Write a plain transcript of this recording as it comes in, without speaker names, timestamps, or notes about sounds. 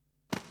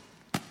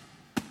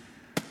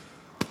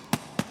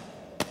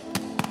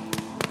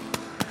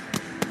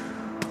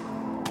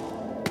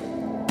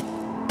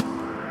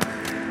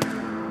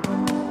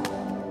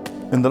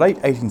In the late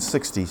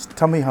 1860s,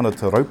 Tamihana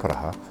Te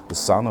Rauparaha, the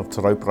son of Te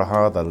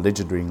Rauparaha, the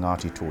legendary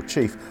Ngāti Tō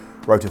chief,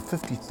 wrote a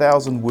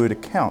 50,000-word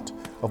account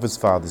of his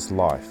father's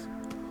life.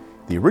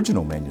 The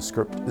original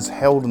manuscript is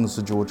held in the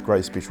Sir George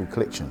Grey Special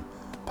Collection,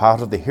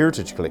 part of the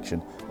Heritage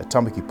Collection at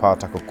Tamaki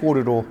Pātaka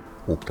Kōrero,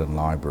 Auckland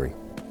Library.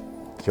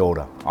 Kia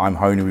ora, I'm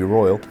Haunui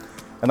Royal,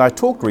 and I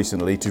talked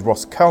recently to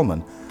Ross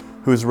Coleman,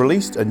 who has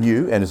released a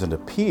new and, as it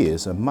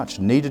appears, a much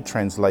needed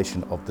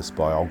translation of this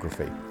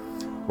biography.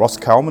 Ross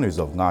Coleman, who's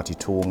of Ngāti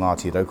Tō,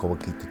 Ngāti Raukawa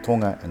ki te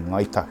Tonga and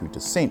Ngaitahu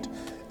descent,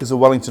 is a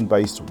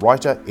Wellington-based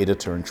writer,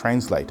 editor and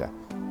translator,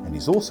 and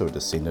he's also a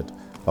descendant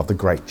of the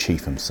great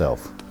chief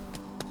himself.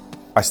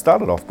 I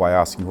started off by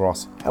asking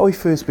Ross how he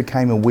first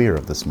became aware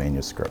of this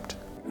manuscript.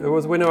 It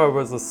was when I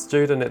was a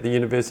student at the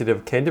University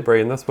of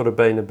Canterbury, and this would have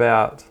been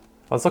about,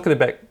 I was looking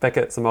back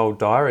at some old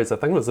diaries, I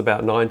think it was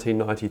about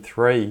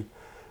 1993,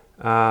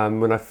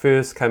 when I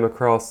first came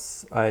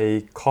across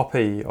a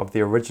copy of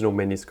the original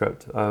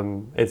manuscript.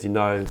 As you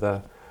know,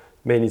 the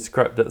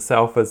manuscript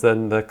itself is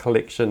in the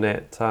collection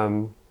at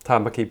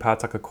Tamaki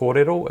Pātaka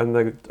Kōrero and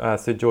the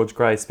Sir George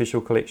Grey Special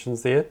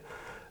Collections there.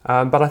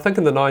 But I think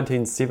in the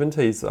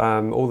 1970s,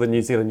 all the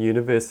New Zealand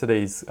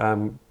universities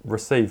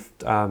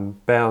received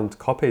bound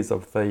copies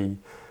of the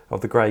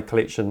Grey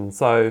collection.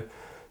 So,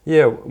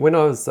 yeah, when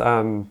I was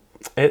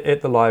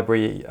at the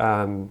library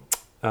down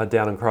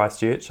in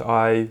Christchurch,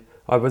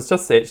 I was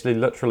just actually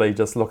literally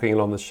just looking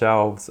along the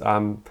shelves.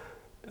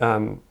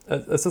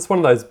 It's just one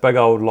of those big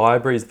old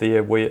libraries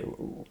there where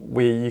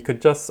you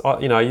could just,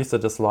 I used to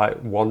just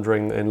like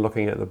wandering and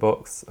looking at the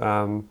books,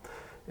 and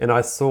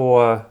I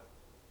saw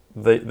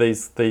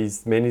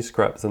these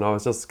manuscripts, and I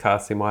was just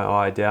casting my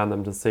eye down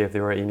them to see if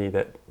there were any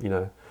that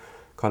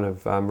kind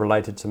of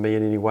related to me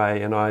in any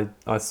way. And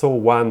I saw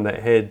one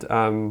that had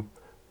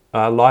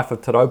Life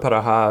of Te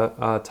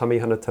Rauparaha,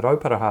 Tamihana Te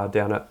Rauparaha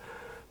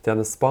down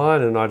the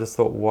spine, and I just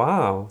thought,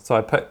 wow. So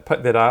I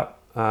picked that up.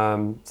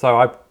 So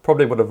I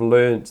probably would have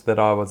learnt that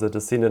I was a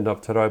descendant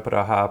of Te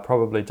Rauparaha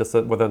probably just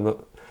within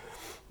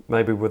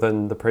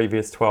the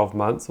previous 12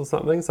 months or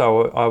something.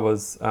 So I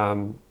was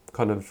kind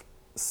of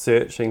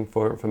searching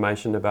for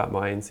information about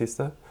my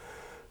ancestor.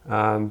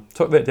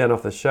 Took that down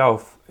off the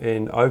shelf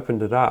and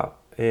opened it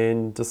up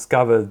and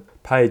discovered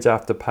page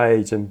after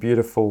page in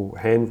beautiful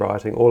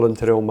handwriting, all in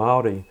Te Reo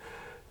Māori.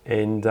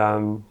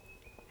 And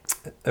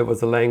it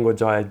was a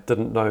language I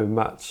didn't know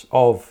much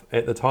of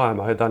at the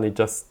time. I had only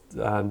just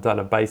done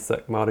a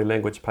basic Māori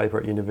language paper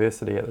at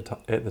university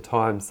at the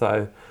time.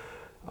 So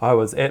I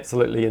was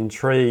absolutely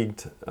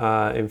intrigued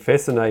and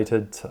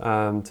fascinated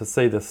to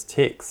see this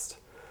text.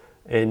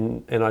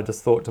 And I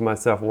just thought to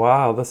myself,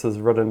 wow, this is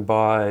written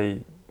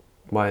by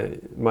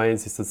my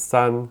ancestor's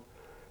son,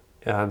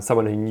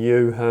 someone who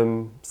knew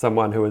him,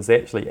 someone who was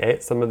actually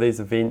at some of these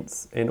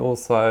events, and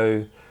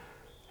also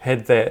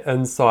had that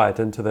insight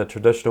into the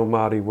traditional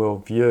Māori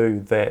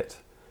worldview that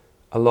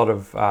a lot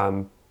of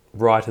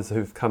writers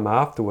who've come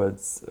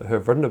afterwards,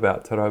 who've written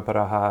about Te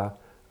Rauparaha,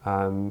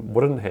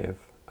 wouldn't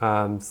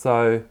have.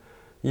 So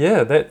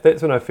yeah,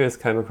 that's when I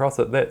first came across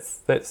it.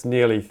 That's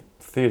nearly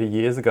 30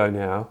 years ago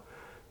now.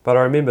 But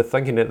I remember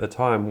thinking at the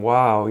time,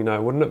 wow,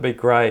 wouldn't it be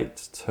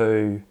great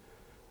to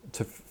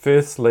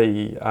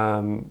firstly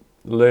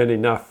learn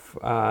enough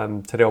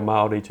Te Reo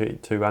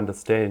Māori to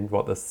understand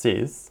what this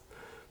says,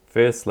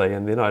 firstly,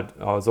 and then I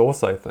was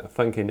also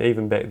thinking,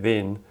 even back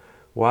then,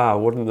 wow,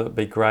 wouldn't it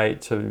be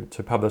great to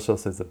publish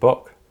this as a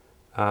book?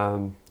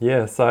 So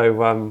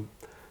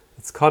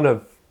it's kind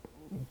of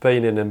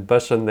been an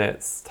ambition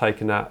that's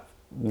taken up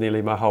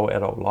nearly my whole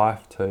adult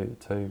life to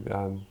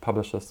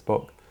publish this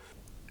book.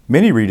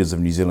 Many readers of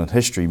New Zealand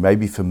history may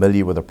be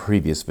familiar with a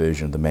previous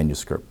version of the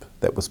manuscript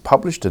that was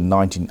published in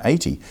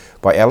 1980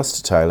 by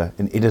Alistair Taylor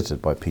and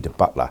edited by Peter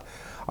Butler.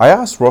 I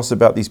asked Ross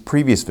about these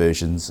previous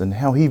versions and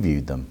how he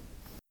viewed them.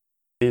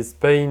 There's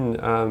been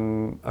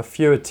a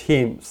few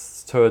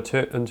attempts to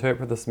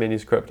interpret this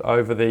manuscript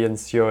over the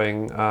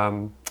ensuing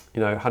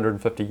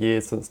 150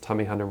 years since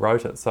Tamihana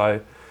wrote it. So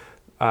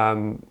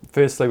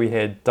firstly we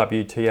had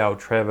W.T.L.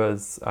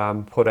 Travers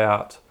put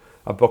out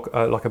a book,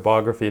 like a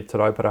biography of Te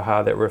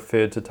Rauparaha that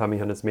referred to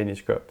Tamihana's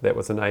manuscript. That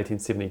was in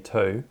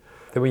 1872.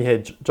 Then we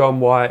had John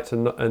White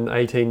in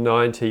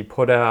 1890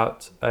 put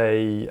out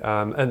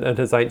in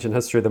his Ancient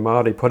History of the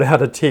Māori, put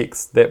out a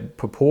text that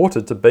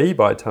purported to be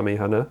by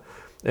Tamihana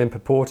and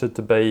purported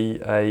to be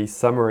a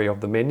summary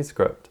of the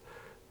manuscript.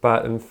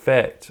 But in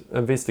fact,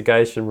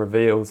 investigation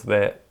reveals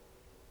that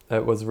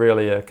it was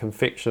really a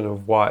confection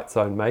of White's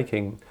own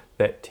making,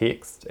 that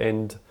text,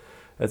 and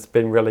it's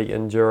been really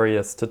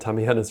injurious to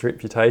Tamihana's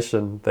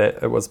reputation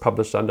that it was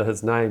published under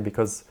his name,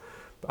 because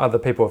other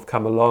people have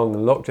come along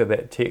and looked at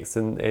that text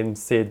and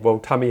said, well,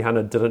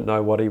 Tamihana didn't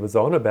know what he was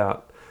on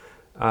about.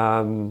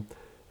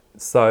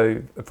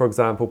 So, for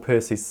example,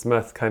 Percy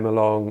Smith came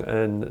along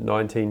in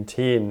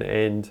 1910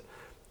 and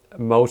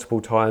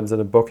multiple times in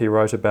a book he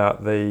wrote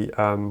about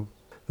the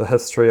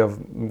history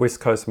of West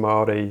Coast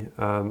Māori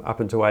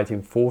up until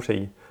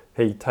 1840,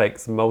 he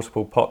takes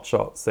multiple pot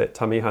shots at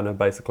Tamihana,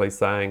 basically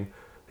saying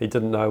he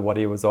didn't know what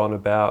he was on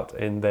about,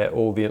 and that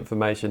all the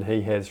information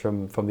he has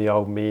from the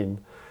old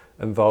men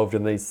involved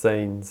in these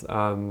scenes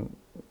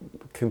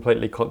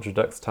completely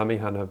contradicts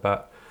Tamihana.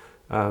 But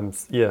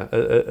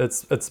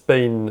it's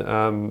been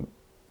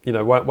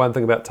one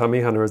thing about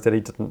Tamihana is that he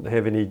didn't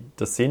have any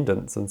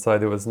descendants, and so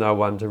there was no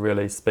one to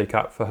really speak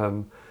up for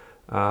him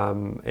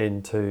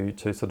and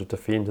to sort of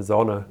defend his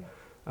honour.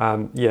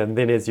 And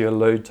then, as you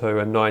allude to,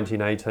 in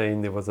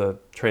 1918 there was a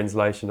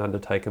translation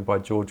undertaken by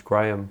George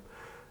Graham,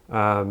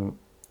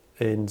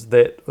 and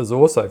that was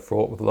also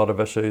fraught with a lot of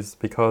issues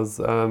because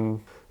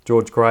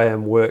George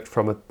Graham worked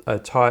from a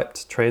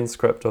typed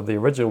transcript of the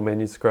original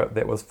manuscript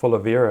that was full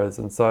of errors,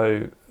 and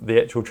so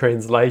the actual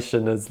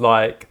translation is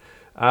like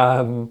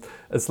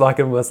it's like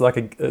almost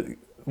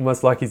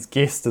like he's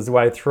guessed his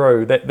way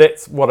through.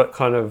 That's what it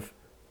kind of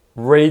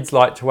reads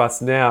like to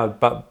us now,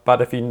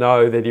 but if you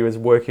know that he was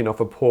working off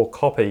a poor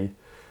copy,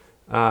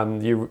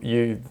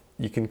 you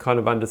can kind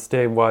of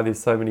understand why there's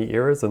so many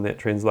errors in that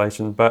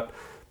translation. But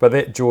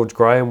that George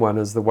Graham one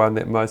is the one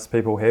that most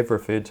people have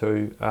referred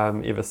to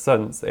ever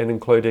since, and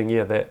including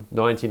that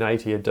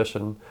 1980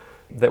 edition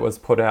that was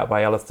put out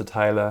by Alistair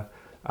Taylor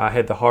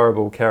had the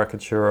horrible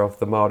caricature of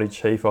the Māori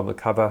chief on the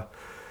cover,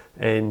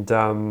 and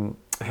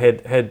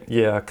had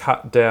a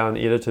cut down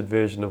edited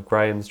version of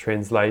Graham's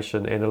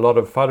translation and a lot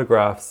of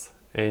photographs.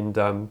 And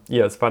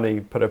it's funny,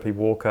 Piripi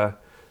Walker,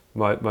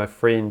 my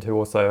friend who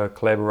also a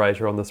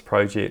collaborator on this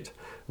project,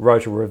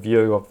 wrote a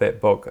review of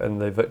that book in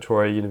the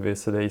Victoria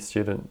University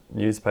student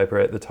newspaper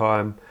at the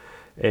time,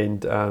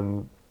 and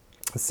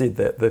said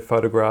that the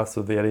photographs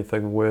were the only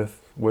thing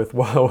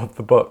worthwhile of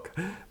the book,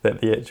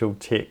 that the actual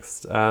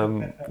text,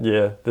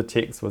 the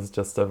text was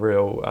just a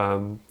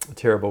real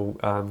terrible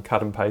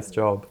cut and paste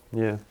job.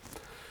 Yeah.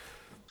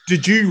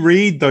 Did you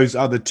read those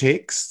other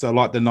texts,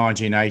 like the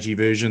 1980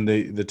 version,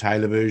 the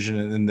Taylor version,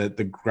 and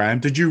the Graham?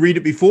 Did you read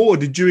it before, or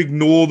did you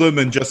ignore them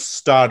and just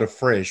start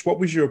afresh? What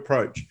was your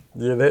approach?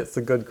 Yeah, that's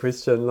a good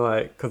question.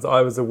 Because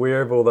I was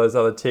aware of all those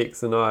other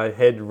texts, and I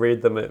had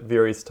read them at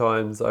various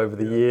times over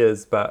the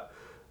years. But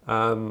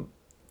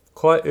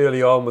quite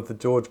early on with the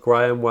George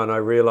Graham one, I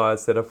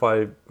realised that if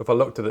I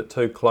looked at it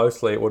too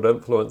closely, it would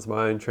influence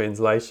my own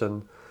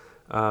translation.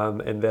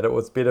 And that it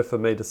was better for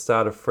me to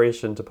start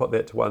afresh and to put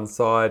that to one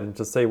side and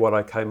to see what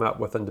I came up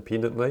with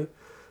independently.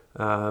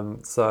 That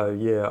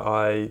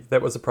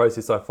was a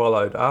process I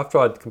followed. After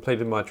I'd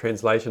completed my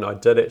translation, I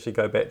did actually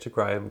go back to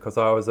Graham because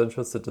I was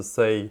interested to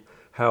see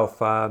how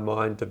far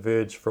mine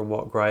diverged from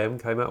what Graham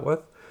came up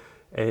with.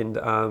 And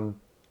in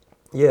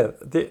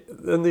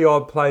the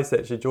odd place,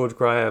 actually, George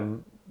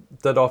Graham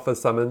did offer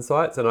some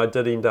insights, and I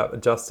did end up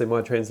adjusting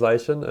my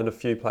translation in a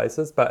few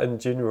places, but in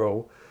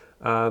general,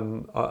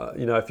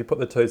 if you put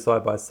the two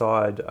side by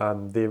side,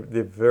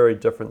 they're very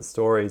different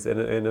stories, and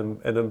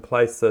in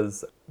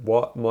places,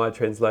 what my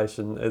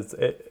translation is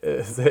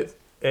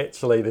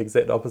actually the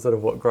exact opposite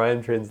of what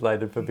Graham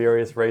translated for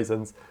various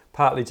reasons,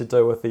 partly to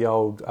do with the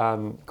old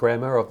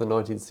grammar of the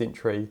 19th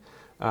century.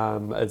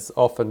 It's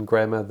often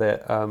grammar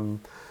that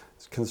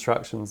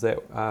constructions that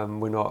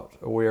we're not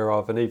aware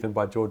of, and even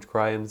by George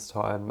Graham's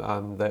time,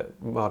 that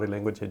Māori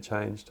language had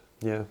changed.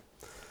 Yeah.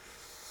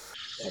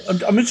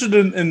 I'm interested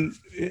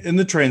in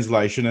the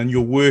translation and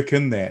your work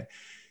in that.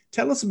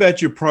 Tell us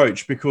about your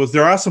approach, because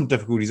there are some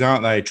difficulties,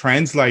 aren't they,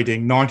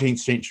 translating 19th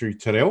century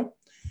te reo,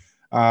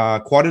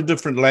 quite a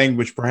different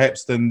language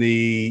perhaps than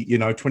the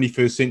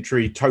 21st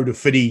century Tauta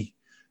Whiri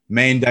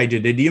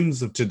mandated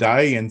idioms of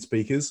today and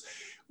speakers.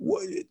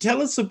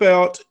 Tell us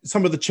about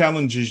some of the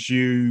challenges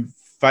you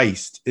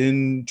faced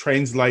in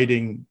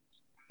translating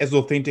as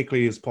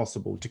authentically as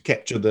possible to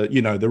capture the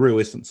real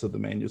essence of the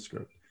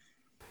manuscript.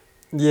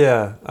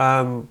 Yeah,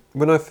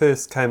 when I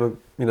first came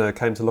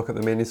to look at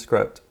the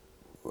manuscript,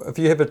 if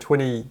you have a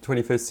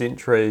 21st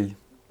century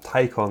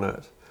take on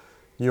it,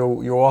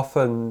 you'll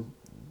often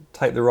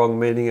take the wrong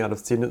meaning out of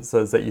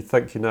sentences that you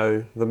think you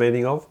know the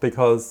meaning of,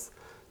 because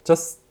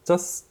just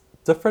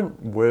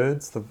different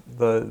words,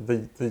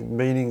 the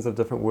meanings of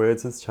different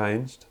words has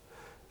changed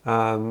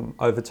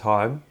over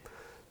time.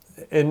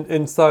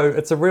 And so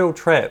it's a real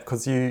trap,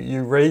 because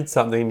you read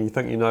something and you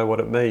think you know what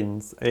it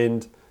means,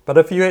 but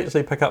if you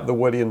actually pick up the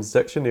Williams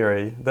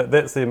Dictionary,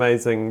 that's the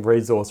amazing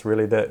resource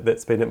really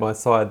that's been at my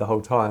side the whole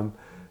time.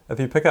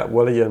 If you pick up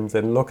Williams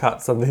and look up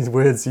some of these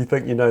words you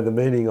think you know the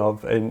meaning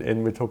of,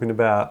 and we're talking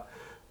about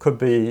could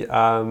be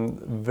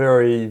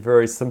very,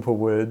 very simple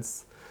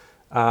words,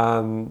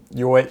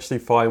 you'll actually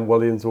find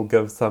Williams will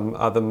give some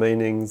other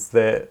meanings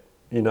that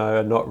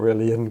are not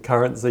really in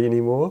currency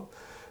anymore.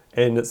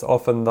 And it's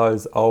often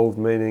those old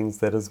meanings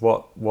that is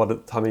what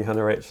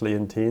Tamihana actually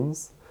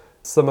intends.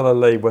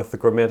 Similarly with the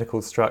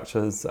grammatical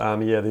structures,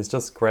 there's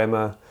just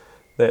grammar,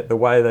 that the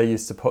way they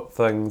used to put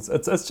things,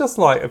 it's just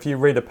like if you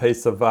read a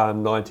piece of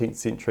 19th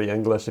century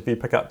English, if you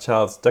pick up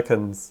Charles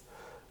Dickens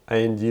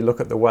and you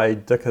look at the way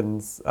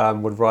Dickens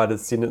would write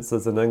his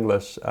sentences in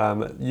English,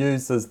 it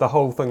uses the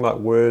whole thing like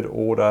word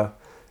order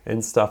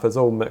and stuff is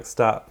all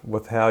mixed up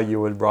with how you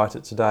would write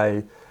it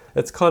today.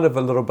 it's kind of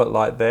a little bit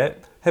like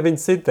that. Having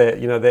said that,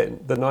 you know,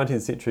 that the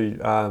 19th century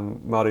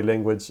Māori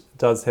language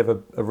does have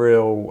a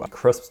real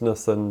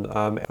crispness and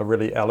a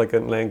really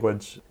elegant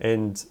language,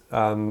 and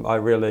I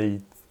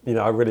really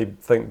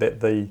think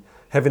that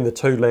having the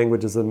two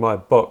languages in my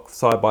book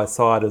side by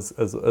side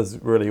is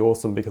really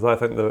awesome, because I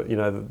think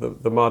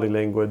the Māori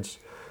language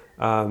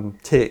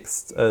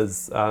text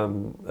is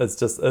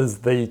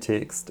the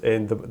text,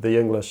 and the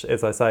English,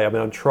 as I say, I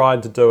mean, I'm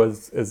trying to do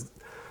is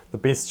the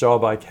best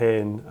job I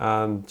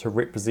can to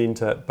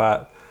represent it,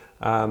 but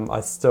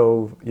I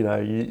still,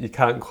 you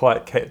can't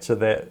quite capture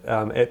that.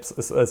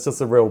 It's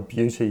just a real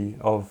beauty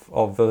of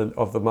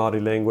the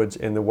Māori language,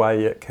 and the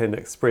way it can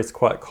express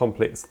quite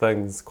complex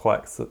things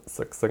quite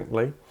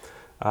succinctly.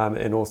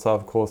 And also,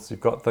 of course, you've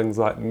got things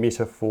like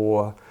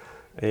metaphor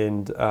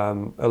and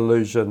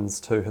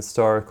allusions to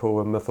historical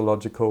and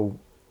mythological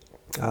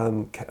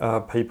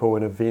people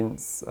and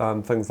events,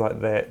 things like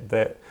that,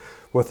 that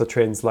with a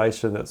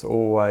translation it's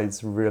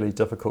always really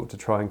difficult to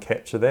try and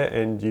capture that,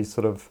 and you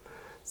sort of,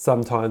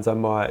 sometimes I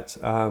might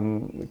try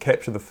and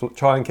capture the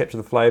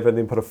flavour and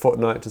then put a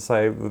footnote to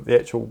say the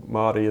actual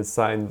Māori is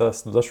saying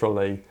this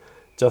literally,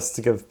 just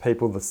to give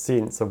people the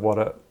sense of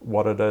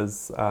what it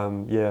is.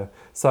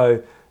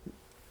 So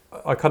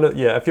I kind of,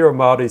 if you're a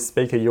Māori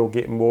speaker, you'll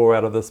get more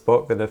out of this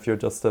book than if you're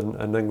just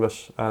an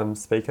English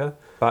speaker.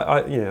 But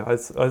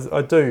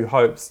I do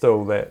hope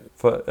still that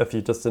if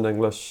you're just an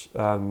English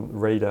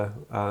reader,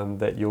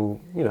 that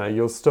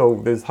you'll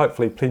still, there's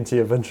hopefully plenty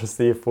of interest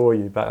there for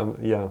you.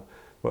 But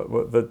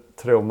the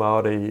Te Reo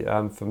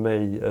Māori for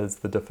me is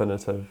the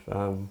definitive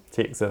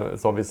text, and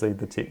it's obviously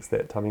the text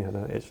that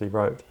Tamihana actually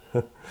wrote.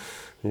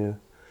 Yeah.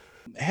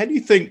 How do you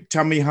think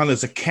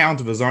Tamihana's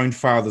account of his own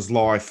father's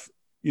life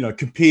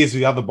compares with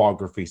the other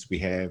biographies we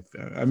have?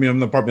 I mean, I'm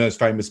not probably most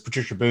famous,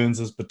 Patricia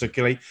Burns's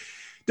particularly.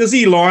 Does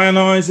he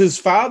lionize his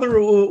father,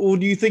 or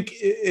do you think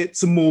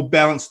it's a more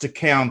balanced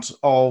account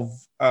of,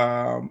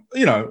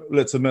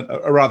 let's admit,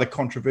 a rather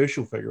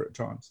controversial figure at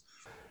times?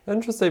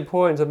 Interesting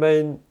point. I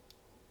mean,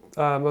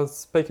 I was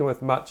speaking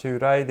with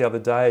Matiu Rei the other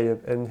day,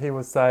 and he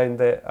was saying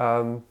that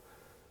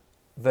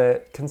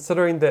that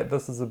considering that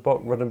this is a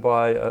book written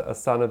by a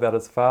son about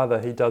his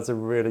father, he does a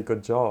really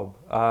good job.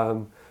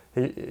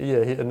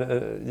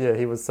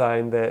 He was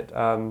saying that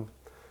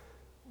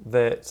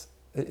that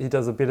he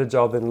does a better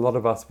job than a lot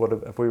of us would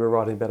have if we were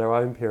writing about our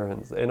own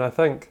parents. And I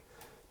think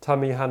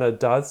Tamihana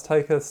does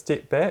take a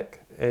step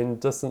back and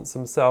distance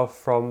himself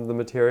from the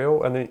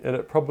material, and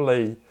it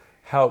probably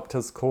helped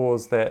his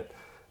cause that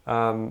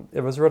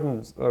it was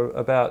written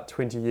about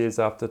 20 years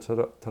after Te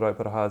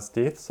Rauparaha's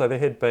death, so there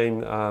had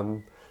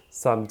been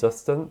some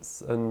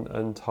distance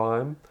in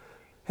time.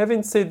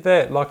 Having said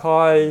that,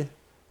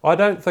 I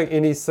don't think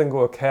any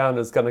single account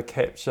is going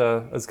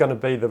to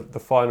be the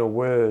final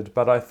word,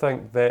 but I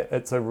think that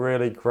it's a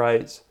really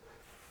great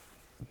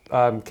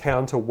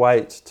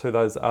counterweight to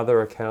those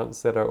other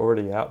accounts that are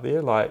already out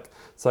there.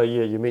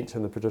 You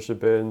mentioned the Patricia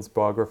Burns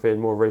biography,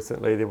 and more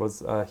recently there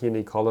was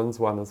Henny Collins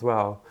one as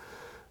well.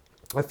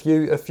 If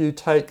you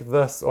take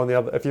this on the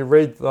other, if you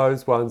read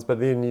those ones, but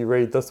then you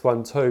read this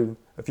one too,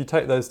 if you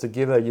take those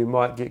together, you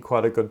might get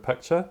quite a good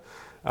picture.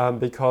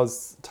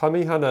 Because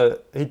Tamihana,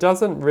 he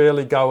doesn't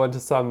really go into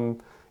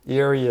some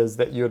areas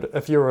that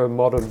if you were a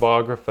modern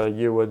biographer,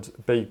 you would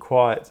be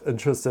quite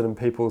interested in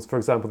people's, for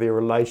example, their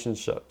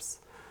relationships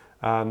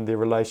and the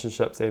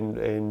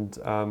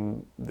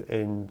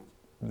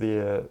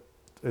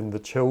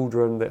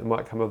children that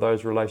might come of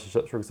those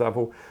relationships, for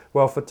example.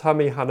 Well, for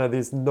Tamihana,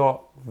 there's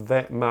not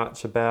that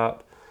much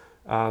about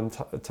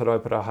Te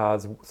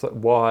Rauparaha's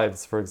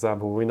wives, for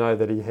example. We know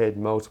that he had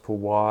multiple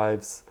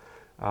wives.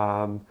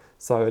 So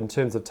in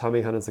terms of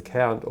Tamihana's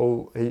account,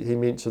 he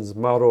mentions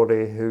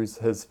Marore, who's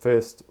his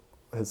first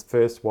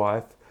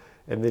wife,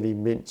 and then he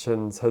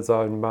mentions his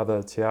own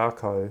mother, Te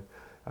Ako.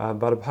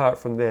 But apart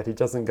from that, he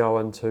doesn't go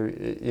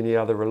into any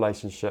other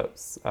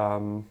relationships.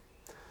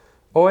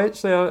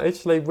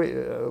 Actually,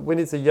 when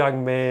he's a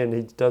young man,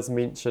 he does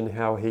mention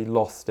how he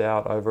lost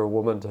out over a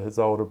woman to his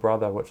older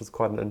brother, which is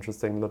quite an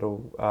interesting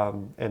little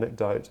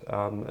anecdote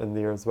in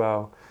there as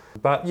well.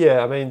 But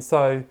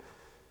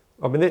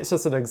that's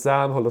just an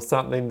example of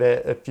something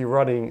that if you're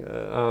running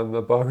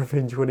a biography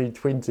in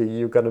 2020,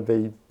 you're going to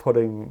be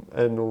putting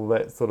in all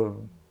that sort of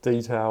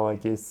detail, I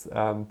guess.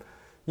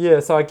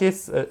 So I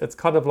guess it's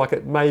kind of like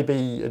it's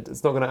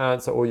not going to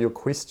answer all your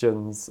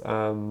questions,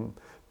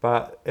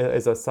 but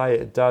as I say,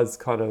 it does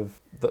kind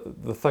of,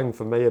 the thing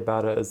for me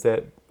about it is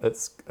that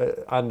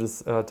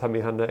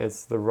Tamihana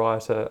as the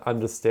writer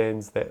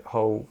understands that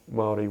whole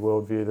Māori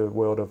worldview, the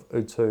world of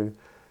Utu,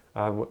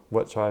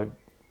 which I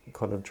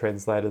kind of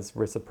translate as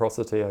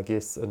reciprocity, I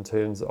guess, in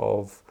terms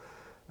of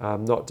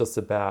not just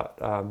about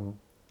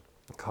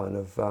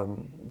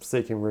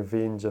seeking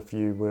revenge if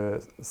you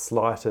were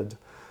slighted,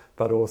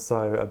 but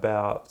also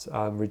about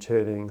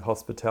returning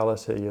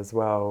hospitality as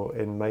well,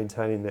 and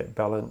maintaining that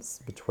balance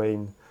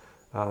between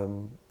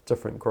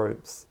different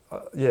groups.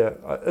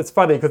 It's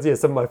funny because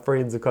some of my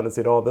friends have kind of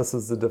said, "Oh, this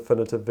is the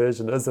definitive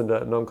version, isn't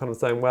it?" And I'm kind of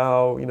saying,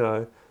 well,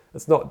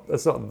 it's not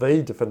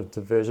the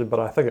definitive version, but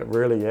I think it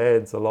really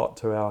adds a lot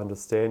to our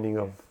understanding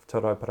of Te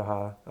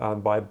Rauparaha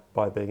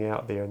by being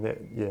out there,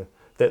 and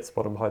that's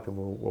what I'm hoping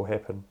will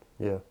happen.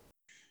 Yeah.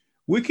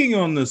 Working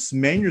on this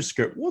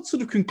manuscript, what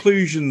sort of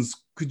conclusions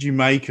could you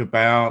make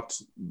about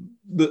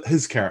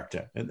his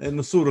character and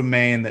the sort of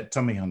man that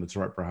Tamihana Te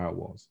Rauparaha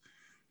was?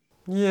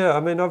 Yeah, I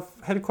mean, I've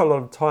had quite a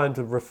lot of time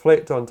to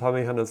reflect on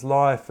Tamihana's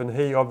life, and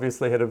he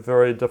obviously had a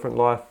very different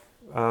life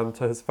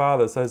to his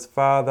father. So his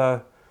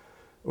father,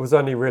 it was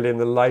only really in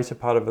the later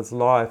part of his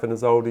life, in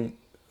his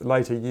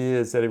later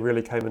years, that he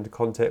really came into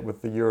contact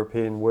with the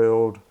European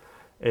world,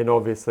 and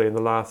obviously in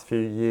the last few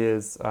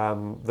years,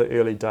 the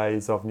early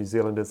days of New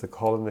Zealand as a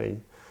colony.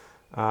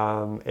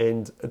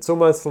 And it's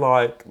almost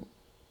like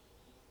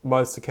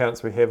most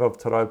accounts we have of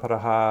Te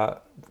Rauparaha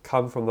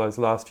come from those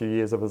last few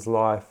years of his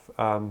life,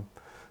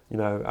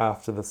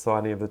 after the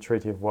signing of the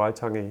Treaty of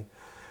Waitangi.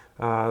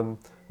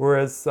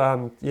 Whereas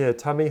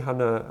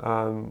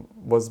Tamihana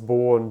was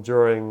born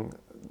during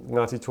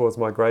Ngāti Toa's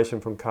migration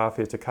from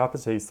Kāwhia to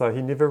Kapiti, so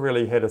he never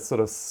really had a sort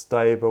of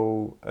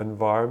stable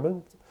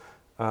environment.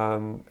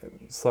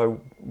 So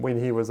when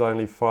he was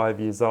only 5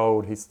 years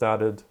old, he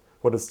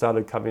would have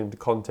started coming into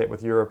contact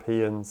with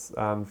Europeans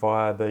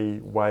via the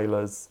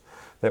whalers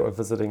that were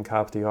visiting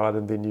Kapiti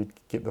Island. Then you'd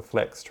get the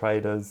flax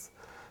traders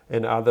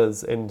and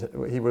others, and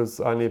he was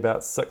only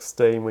about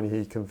 16 when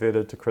he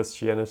converted to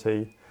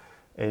Christianity,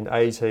 and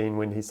 18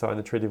 when he signed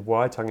the Treaty of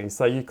Waitangi.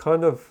 So he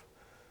kind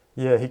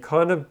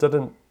of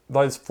didn't.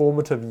 Those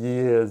formative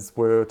years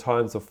were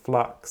times of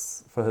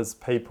flux for his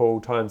people,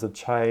 times of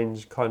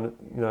change.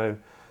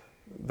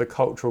 The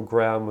cultural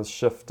ground was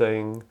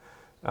shifting.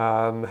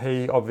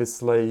 He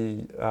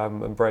obviously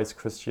embraced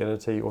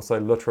Christianity, also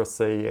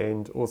literacy,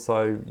 and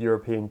also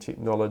European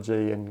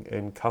technology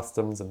and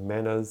customs and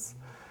manners.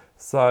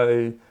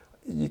 So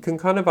you can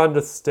kind of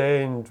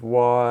understand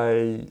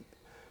why,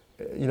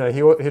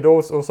 he'd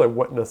also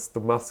witnessed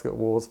the musket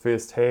wars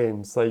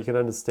firsthand, so you can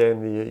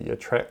understand the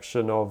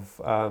attraction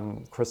of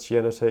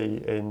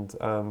Christianity and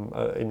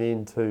an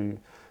end to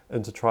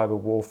intertribal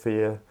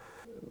warfare,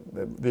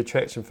 the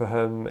attraction for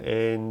him,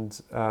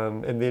 and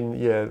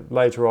then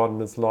later on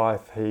in his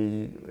life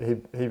he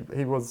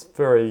was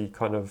very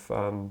kind of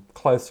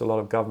close to a lot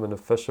of government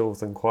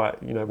officials and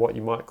quite what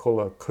you might call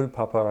a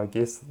kupapa, I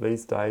guess,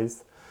 these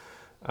days.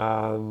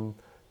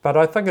 But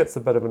I think it's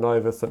a bit of an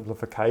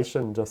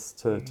oversimplification just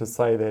to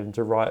say that and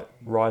to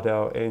write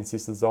our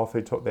ancestors off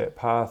who took that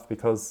path,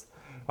 because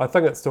I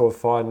think it's still a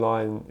fine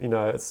line.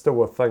 It's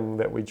still a thing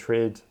that we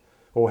tread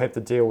or have to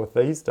deal with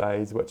these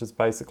days, which is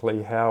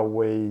basically how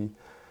we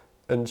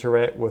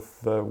interact with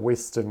the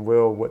Western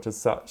world, which is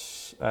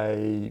such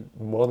a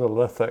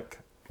monolithic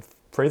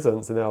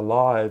presence in our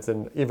lives,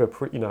 and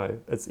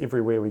it's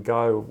everywhere we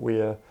go.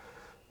 We're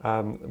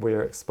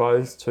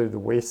exposed to the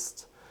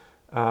West.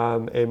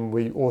 And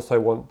we also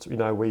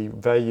we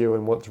value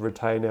and want to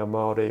retain our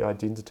Māori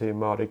identity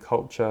and Māori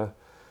culture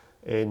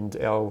and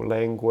our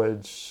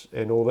language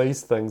and all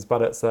these things,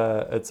 but it's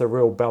a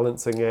real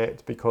balancing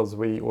act because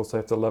we also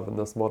have to live in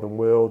this modern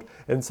world.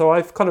 And so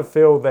I kind of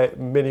feel that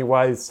in many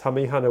ways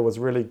Tamihana was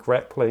really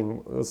grappling.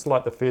 It was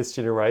like the first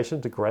generation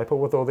to grapple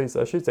with all these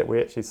issues that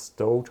we're actually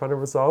still trying to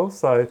resolve.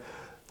 So,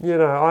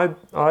 I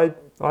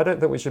don't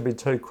think we should be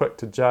too quick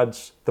to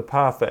judge the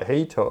path that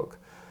he took,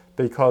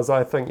 because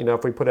I think,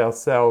 if we put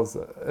ourselves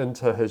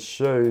into his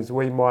shoes,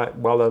 we might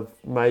well have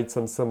made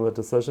some similar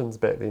decisions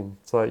back then.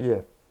 So,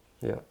 yeah.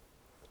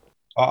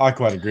 I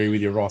quite agree with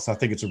you, Ross. I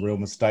think it's a real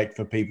mistake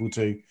for people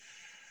to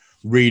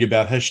read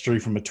about history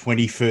from a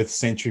 21st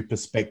century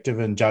perspective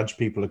and judge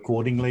people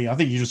accordingly. I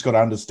think you just got to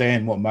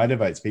understand what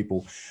motivates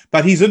people.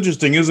 But he's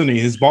interesting, isn't he?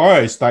 His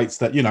bio states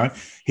that,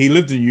 he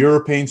lived in a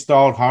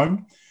European-styled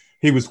home.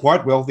 He was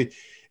quite wealthy.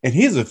 And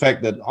here's the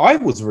fact that I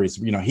was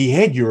he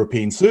had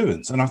European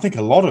servants. And I think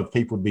a lot of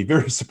people would be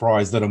very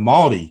surprised that a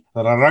Māori,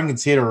 that a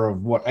rangatira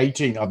of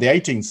the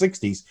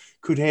 1860s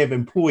could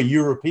employ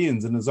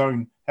Europeans in his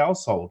own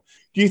household.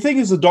 Do you think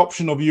his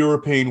adoption of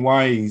European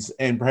ways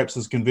and perhaps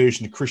his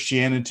conversion to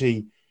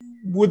Christianity,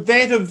 would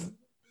that have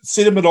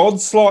set him at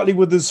odds slightly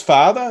with his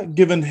father,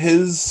 given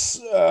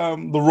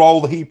the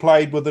role that he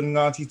played within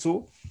Ngāti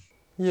Toa?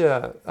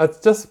 Yeah, it's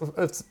just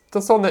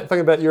on that thing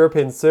about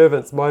European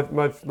servants. My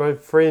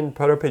friend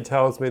Parapi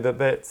tells me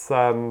that's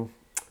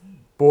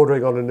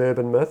bordering on an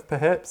urban myth,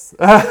 perhaps.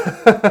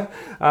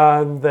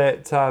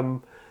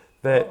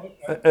 That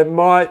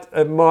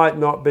it might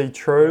not be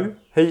true.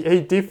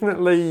 It's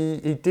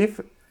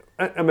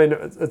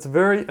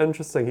very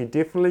interesting. He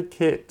definitely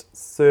kept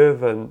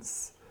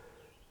servants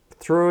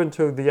through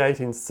until the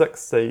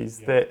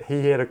 1860s that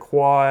he had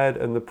acquired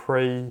in the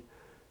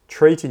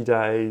pre-treaty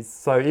days.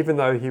 So even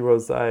though he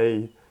was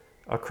a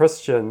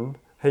Christian,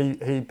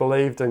 he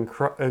believed in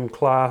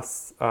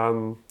class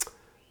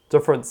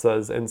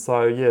differences, and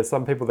so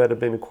some people that had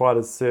been acquired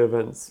as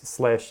servants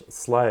 /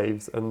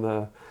 slaves in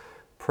the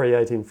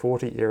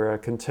pre-1840 era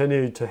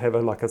continued to have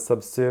a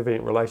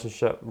subservient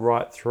relationship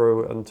right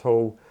through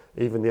until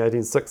even the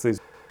 1860s.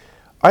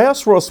 I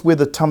asked Ross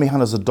whether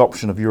Tamihana's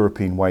adoption of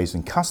European ways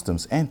and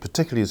customs, and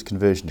particularly his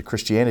conversion to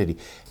Christianity,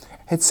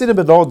 had set him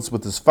at odds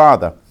with his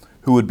father,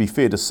 who would be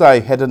fair to say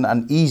had an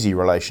uneasy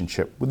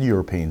relationship with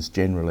Europeans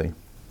generally.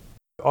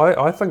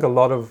 I think a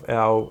lot of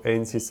our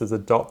ancestors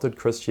adopted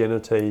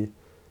Christianity,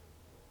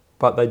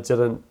 but they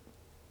didn't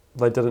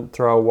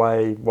throw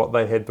away what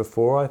they had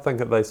before. I think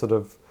that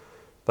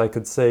they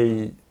could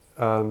see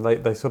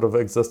they sort of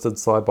existed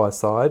side by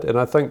side, and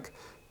I think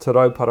Te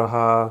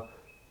Rauparaha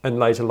in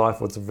later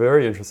life was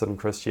very interested in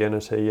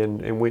Christianity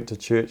and went to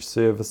church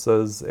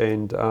services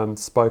and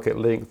spoke at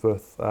length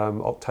with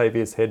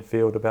Octavius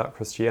Hadfield about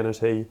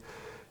Christianity,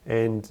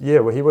 and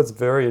he was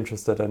very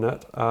interested in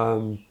it.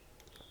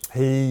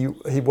 He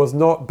was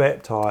not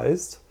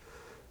baptised,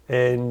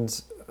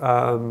 and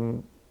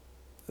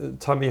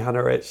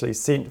Tamihana actually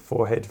sent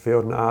for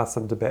Hadfield and asked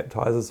him to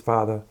baptise his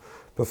father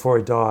before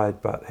he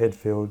died, but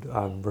Hadfield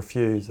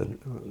refused,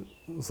 and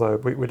so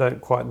we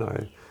don't quite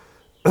know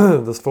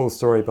this full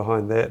story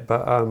behind that.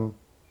 But I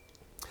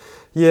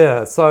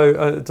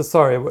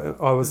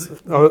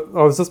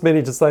was just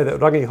meaning to say that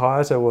Rangi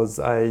Haere was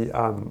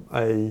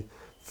a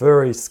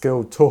very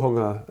skilled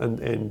tohunga, and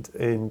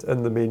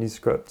in the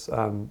manuscript,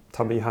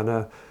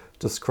 Tamihana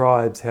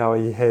describes how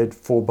he had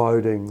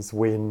forebodings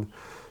when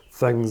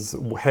things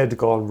had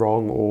gone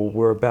wrong or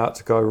were about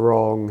to go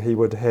wrong. He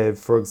would have,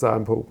 for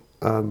example,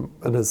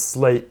 in his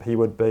sleep, he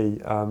would be,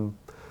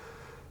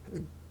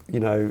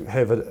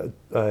 have a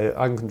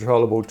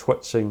uncontrollable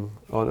twitching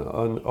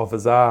of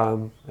his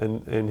arm,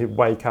 and he'd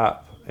wake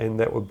up, and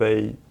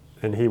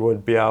he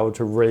would be able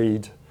to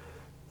read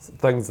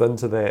things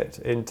into that.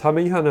 And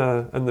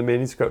Tamihana in the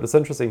manuscript, it's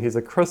interesting, he's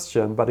a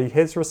Christian, but he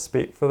has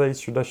respect for these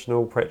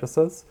traditional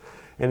practices,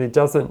 and he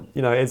doesn't,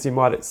 as you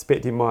might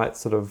expect, he might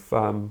sort of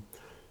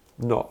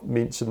not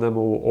mention them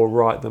or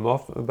write them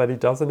off, but he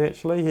doesn't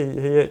actually.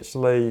 He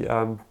actually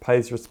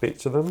pays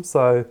respect to them.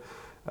 So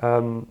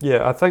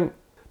I think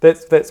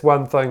that's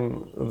one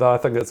thing that I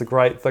think it's a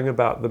great thing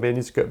about the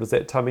manuscript, is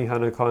that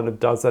Tamihana kind of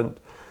doesn't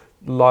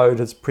load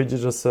his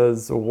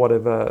prejudices or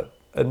whatever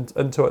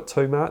into it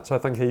too much. I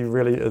think he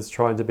really is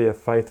trying to be a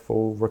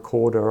faithful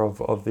recorder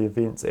of the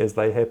events as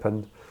they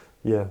happened.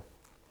 Yeah.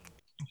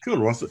 Cool,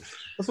 Ross.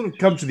 I sort of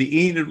come to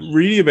the end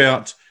really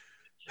about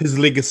his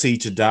legacy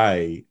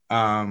today.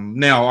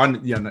 Now,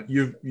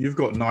 you've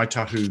got Ngāi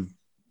Tahu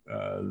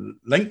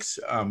links.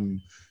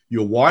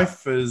 Your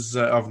wife is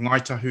of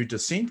Ngāi Tahu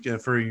descent, a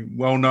very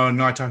well-known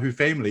Ngāi Tahu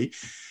family.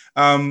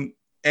 And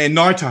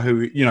Ngāi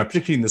Tahu,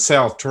 particularly in the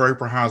south, Te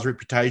Rauparaha's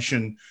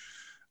reputation,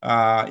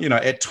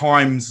 at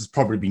times has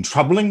probably been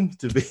troubling,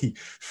 to be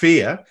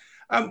fair.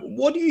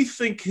 What do you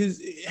think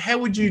how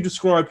would you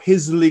describe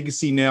his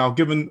legacy now,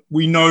 given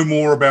we know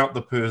more about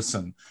the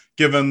person,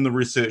 given the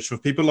research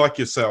with people like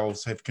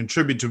yourselves have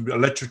contributed to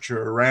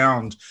literature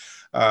around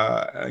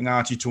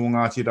Ngāti Toa,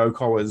 Ngāti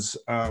Raukawa's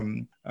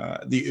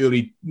the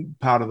early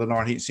part of the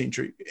 19th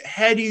century?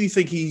 How do you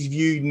think he's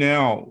viewed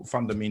now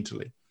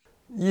fundamentally?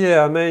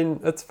 Yeah, I mean,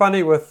 it's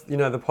funny with,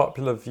 the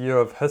popular view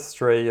of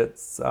history,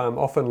 it's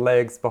often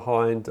lags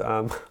behind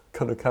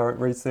kind of current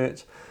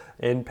research.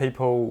 And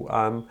people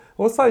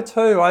also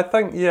too, I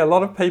think, a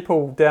lot of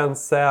people down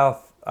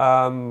south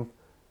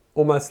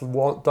almost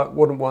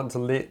wouldn't want to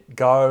let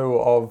go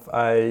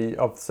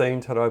of seeing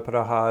Te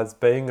Rauparaha as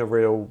being a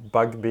real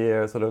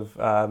bugbear, sort of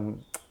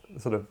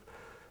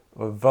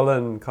a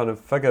villain kind of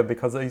figure,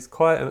 because he's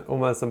quite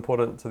almost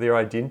important to their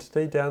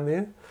identity down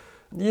there.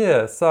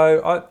 Yeah,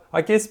 so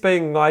I guess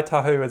being Ngāi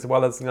Tahu as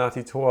well as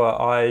Ngāti Toa,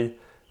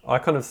 I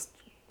kind of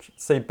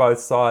see both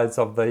sides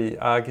of the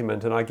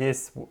argument, and I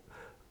guess what,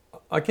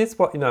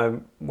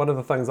 one of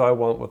the things I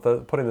want with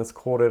putting this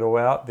kōrero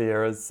out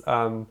there is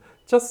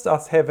just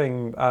us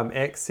having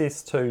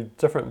access to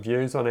different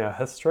views on our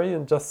history,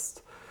 and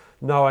just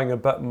knowing a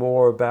bit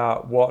more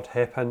about what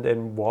happened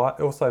and why,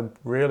 also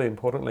really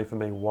importantly for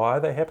me, why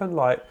they happened.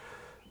 Like,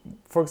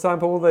 for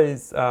example, all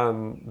these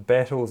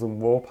battles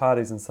and war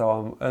parties and so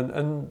on, and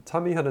in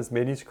Tamihana's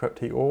manuscript,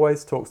 he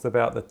always talks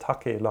about the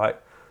take,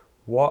 like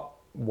why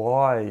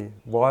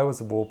was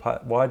the war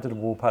party, why did a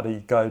war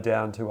party go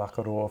down to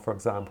Akaroa, for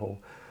example,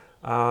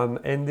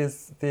 and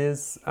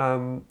there's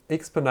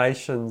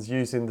explanations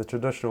using the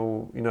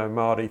traditional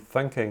Māori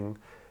thinking,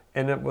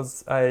 and it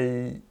was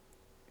a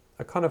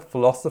kind of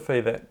philosophy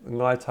that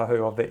Ngāi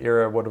Tahu of the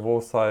era would have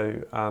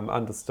also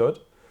understood.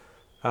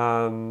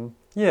 And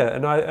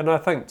I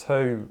think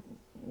too,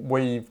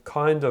 we've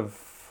kind of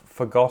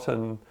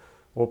forgotten,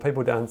 or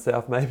people down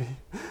south maybe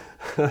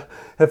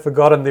have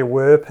forgotten there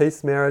were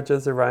peace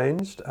marriages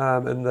arranged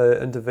in the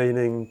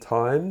intervening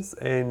times,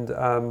 and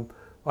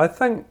I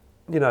think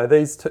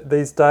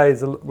these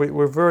days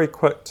we're very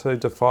quick to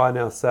define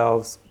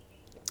ourselves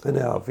in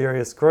our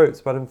various groups,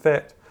 but in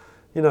fact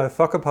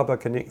whakapapa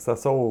connects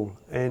us all,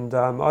 and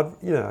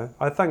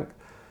I think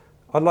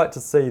I'd like to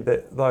see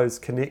that those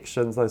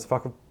connections, those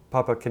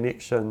whakapapa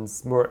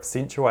connections, more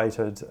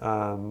accentuated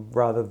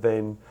rather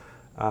than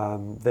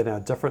our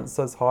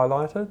differences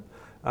highlighted.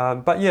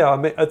 But yeah, I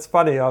mean, it's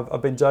funny.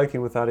 I've been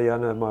joking with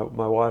Ariana,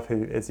 my wife,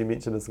 who, as you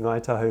mentioned, is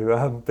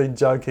Ngaitahu. Been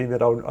joking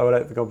that I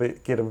don't think I'll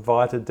get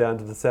invited down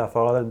to the South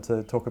Island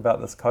to talk about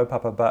this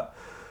kaupapa. But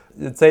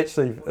it's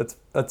actually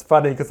it's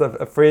funny because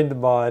a friend of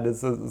mine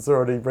has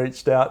already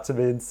reached out to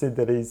me and said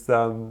that he's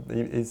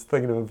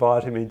thinking of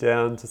inviting me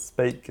down to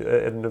speak at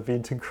an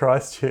event in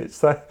Christchurch.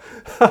 So.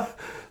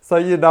 So,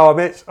 you know,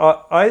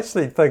 I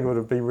actually think it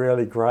would be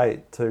really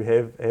great to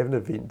have an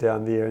event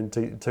down there and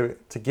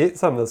to get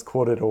some of this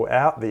kōrero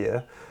out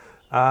there.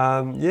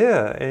 I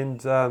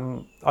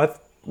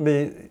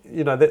mean,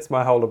 you know, that's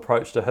my whole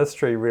approach to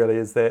history really,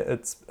 is that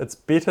it's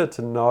better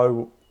to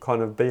know,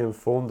 kind of be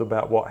informed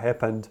about what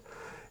happened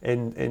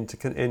and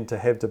to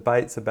have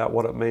debates about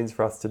what it means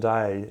for us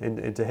today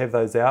and to have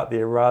those out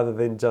there rather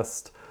than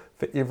just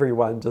for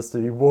everyone just to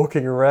be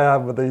walking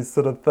around with these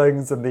sort of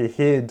things in their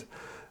head.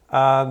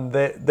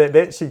 That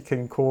actually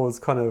can cause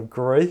kind of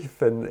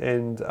grief and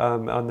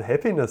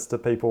unhappiness to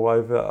people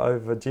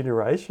over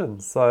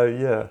generations. So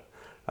yeah,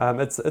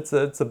 it's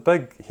a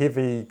big,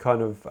 heavy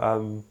kind of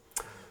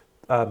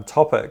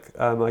topic,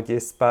 I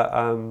guess. But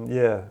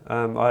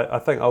I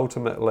think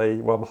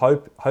ultimately, well,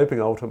 I'm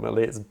hoping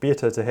ultimately it's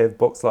better to have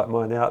books like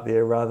mine out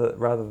there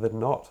rather than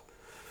not.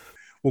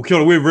 Well, kia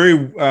ora, we're very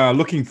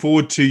looking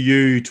forward to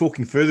you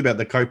talking further about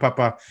the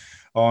kaupapa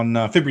on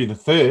February the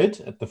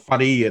 3rd at the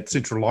Whare at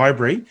Central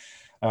Library,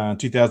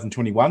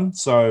 2021.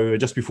 So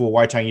just before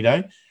Waitangi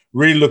Day.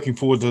 Really looking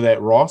forward to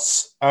that,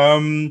 Ross.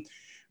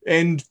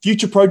 And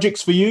future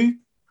projects for you?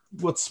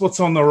 What's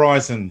on the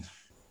horizon?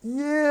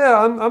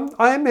 Yeah,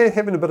 I am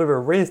having a bit of a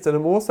rest, and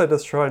I'm also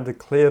just trying to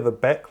clear the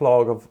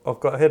backlog.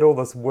 I've had all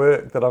this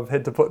work that I've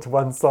had to put to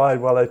one side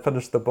while I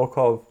finish the book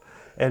off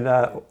and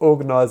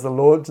organise the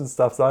launch and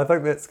stuff. So I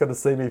think that's going to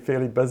see me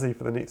fairly busy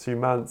for the next few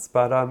months.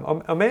 But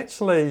I'm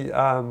actually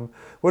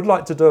would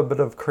like to do a bit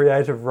of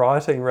creative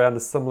writing around a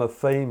similar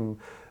theme.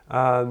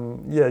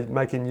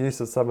 Making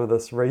use of some of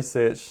this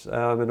research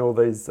and all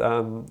these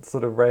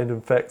sort of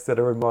random facts that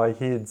are in my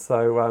head.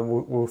 So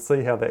we'll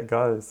see how that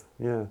goes.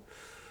 Yeah.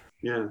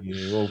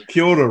 Well,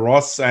 kia ora,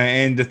 Ross,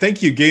 and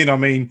thank you again. I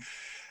mean,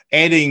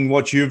 adding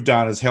what you've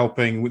done is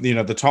helping. You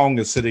know, the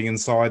Tonga is sitting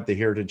inside the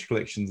heritage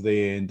collections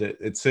there, and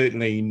it's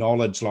certainly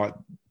knowledge like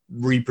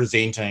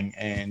representing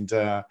and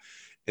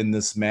in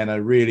this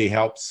manner really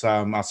helps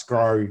us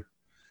grow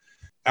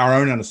our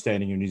own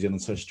understanding of New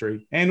Zealand's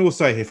history, and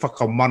also he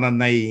whakamana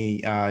nei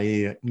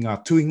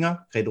ngā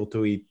tuhinga kei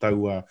roto i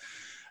tau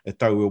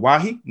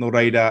wāhi. No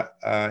reira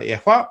e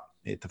wha,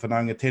 e te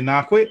whananga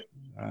tēnā koe,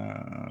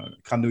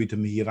 kanui te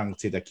mihi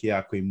rangatira ki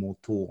a koe mō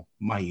tō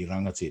mahi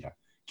rangatira.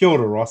 Kia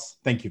ora, Ross.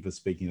 Thank you for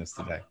speaking to us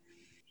today.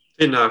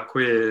 Tēnā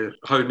koe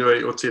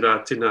haunui o tira,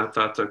 tēnā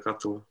tātou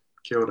katoa.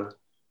 Kia ora.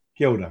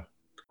 Kia ora.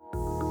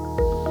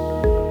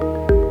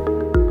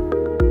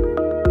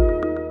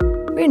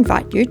 We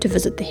invite you to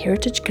visit the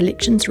Heritage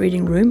Collections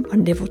Reading Room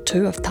on Level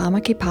 2 of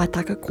Tāmaki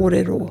Pātaka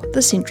Kōrero,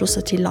 the Central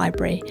City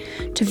Library,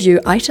 to view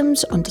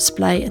items on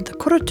display in the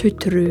Kura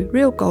Tūturu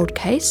Real Gold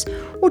case,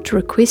 or to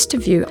request to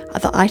view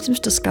other items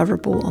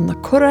discoverable on the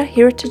Kura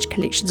Heritage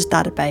Collections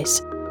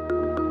database.